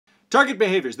Target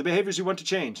behaviors, the behaviors you want to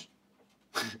change.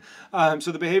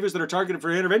 So the behaviors that are targeted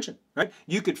for intervention, right?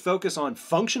 You could focus on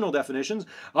functional definitions.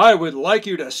 I would like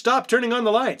you to stop turning on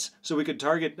the lights. So we could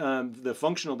target the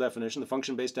functional definition, the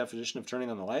function-based definition of turning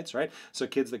on the lights, right? So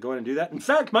kids that go in and do that. In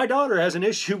fact, my daughter has an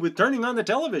issue with turning on the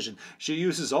television. She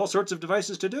uses all sorts of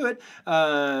devices to do it,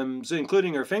 so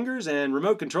including her fingers and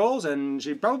remote controls, and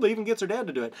she probably even gets her dad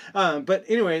to do it. But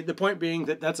anyway, the point being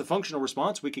that that's a functional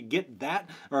response. We could get that,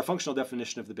 or a functional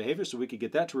definition of the behavior, so we could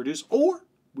get that to reduce, or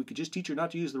we could just teach her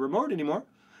not to use the remote anymore,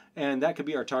 and that could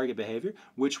be our target behavior,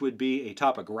 which would be a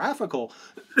topographical,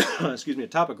 excuse me, a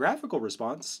topographical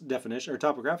response definition, or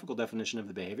topographical definition of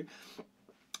the behavior.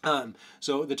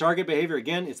 So the target behavior,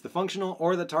 again, it's the functional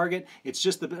or the target. It's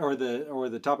just the or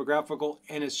the topographical,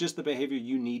 and it's just the behavior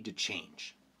you need to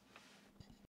change.